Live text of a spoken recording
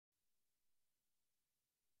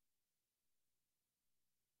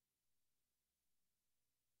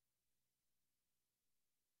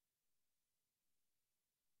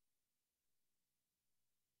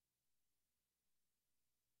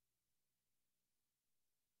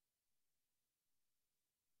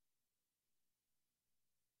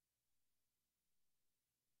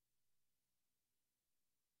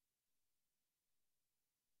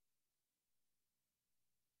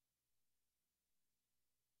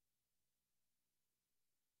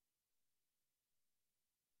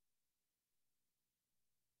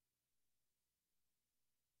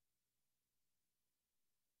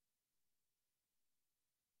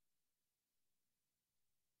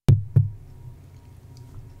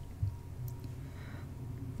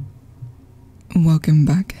Welcome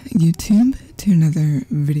back, YouTube, to another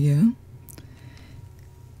video.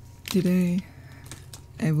 Today,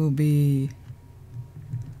 I will be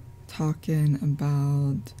talking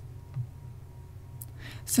about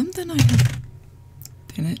something I have.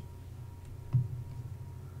 Damn it.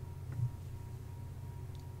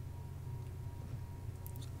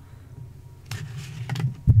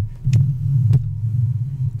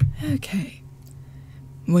 Okay.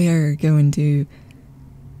 We are going to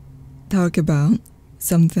talk about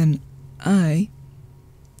something I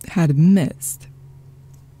had missed.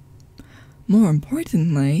 More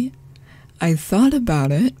importantly, I thought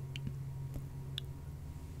about it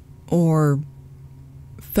or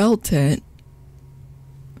felt it.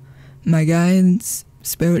 My guides,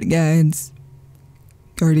 spirit guides,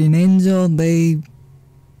 guardian angel, they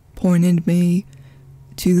pointed me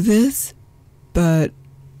to this, but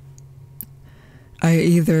I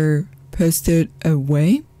either pushed it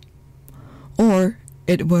away or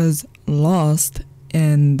it was lost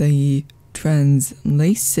in the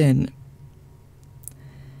translation.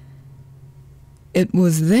 It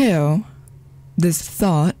was there, this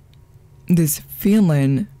thought, this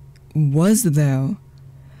feeling was there,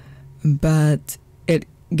 but it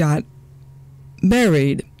got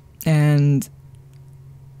buried and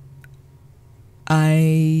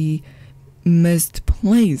I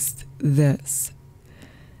misplaced this,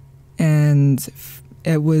 and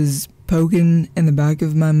it was poking in the back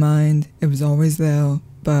of my mind. It was always there,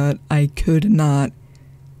 but I could not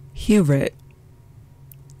hear it.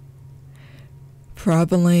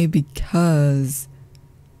 Probably because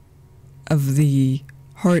of the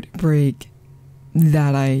heartbreak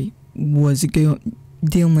that I was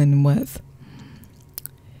dealing with.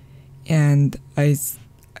 And I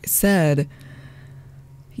said,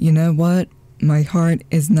 you know what? My heart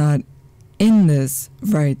is not in this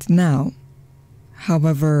right now.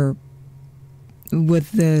 However,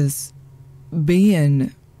 with this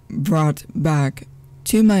being brought back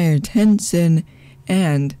to my attention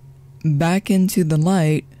and back into the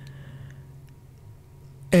light,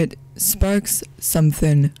 it sparks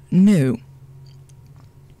something new.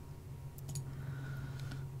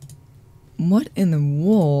 What in the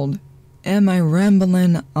world am I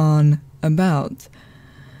rambling on about?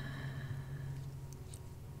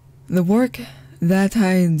 The work that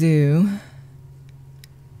I do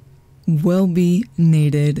will be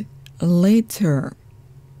needed later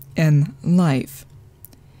in life,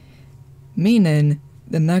 meaning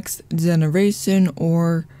the next generation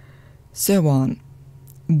or so on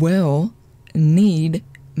will need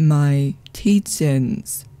my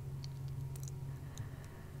teachings.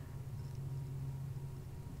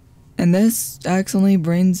 And this actually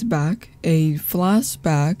brings back a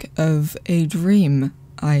flashback of a dream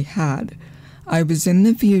I had. I was in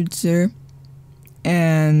the future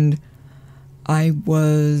and I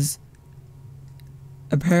was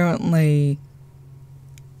apparently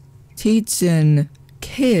teaching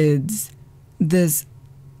kids this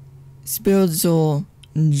spiritual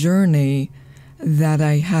journey that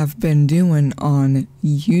I have been doing on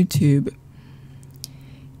YouTube.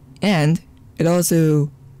 And it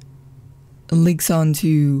also leaks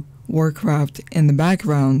onto Warcraft in the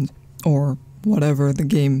background, or whatever the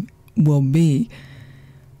game will be.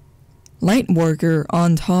 Lightworker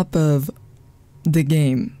on top of the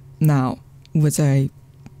game now, which I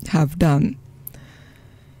have done.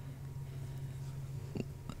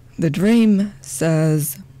 The dream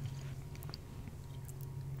says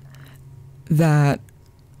that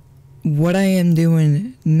what I am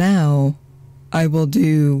doing now, I will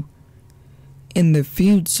do in the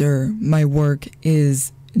future. My work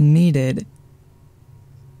is needed.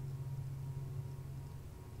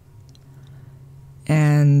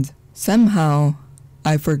 And somehow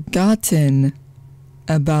I've forgotten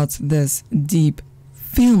about this deep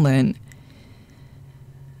feeling.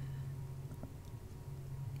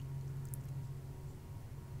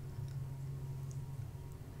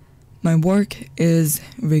 My work is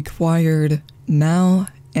required now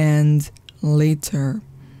and later.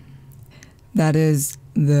 That is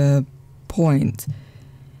the point.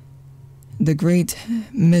 The great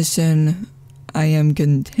mission I am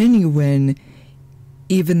continuing,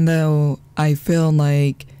 even though I feel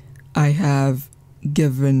like I have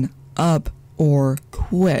given up or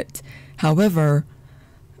quit. However,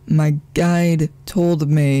 my guide told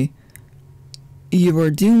me, you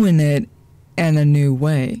are doing it in a new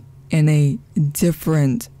way, in a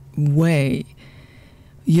different way.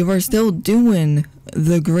 You are still doing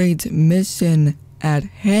the great mission at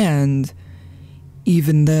hand,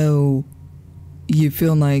 even though you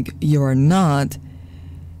feel like you are not,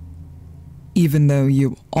 even though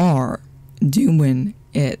you are doing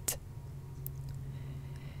it.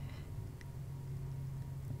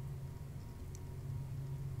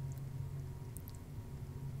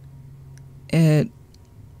 I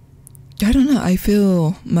don't know, I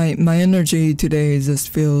feel my energy today just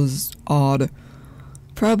feels odd.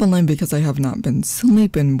 Probably because I have not been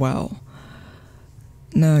sleeping well.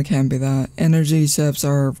 No, it can't be that. Energy shifts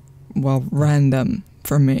are, well, random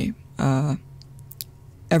for me.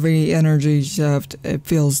 Every energy shift, it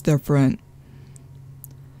feels different.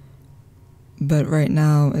 But right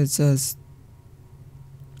now, it's just,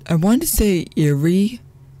 I want to say eerie.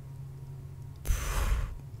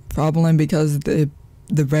 Probably because the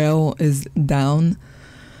rail is down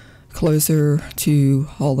closer to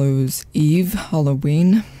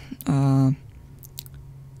Halloween.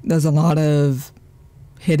 There's a lot of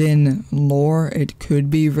hidden lore. It could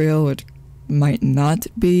be real, it might not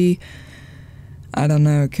be. I don't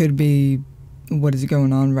know, it could be what is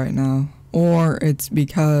going on right now. Or it's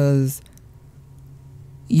because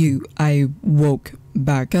I woke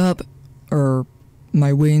back up, or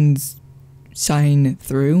my wings shine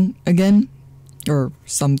through again, or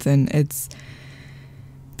something. It's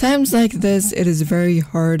times like this, it is very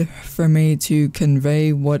hard for me to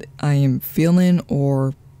convey what I am feeling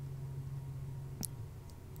or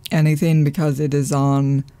anything because it is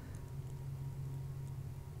on,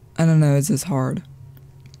 I don't know, it's just hard.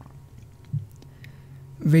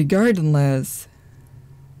 Regardless,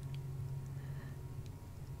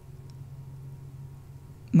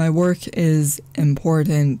 my work is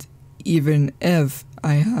important even if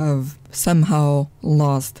I have somehow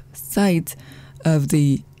lost sight of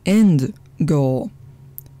the end goal.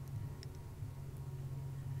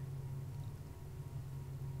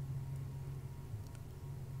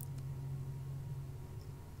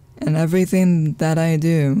 And everything that I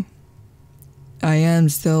do, I am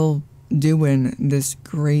still doing this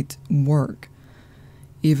great work,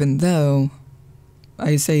 even though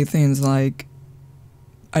I say things like,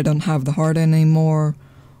 I don't have the heart anymore,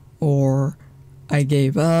 or I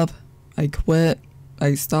gave up, I quit,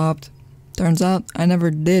 I stopped. Turns out I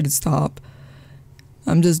never did stop.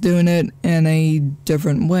 I'm just doing it in a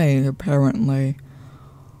different way, apparently.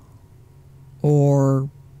 Or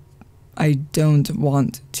I don't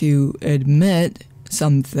want to admit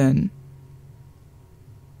something.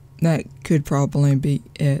 That could probably be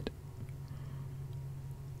it.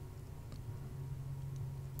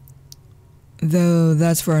 Though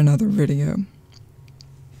that's for another video.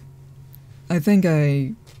 I think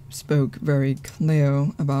I spoke very clear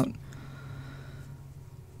about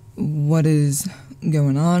what is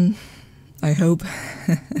going on, I hope.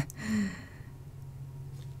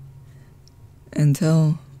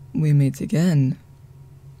 Until we meet again.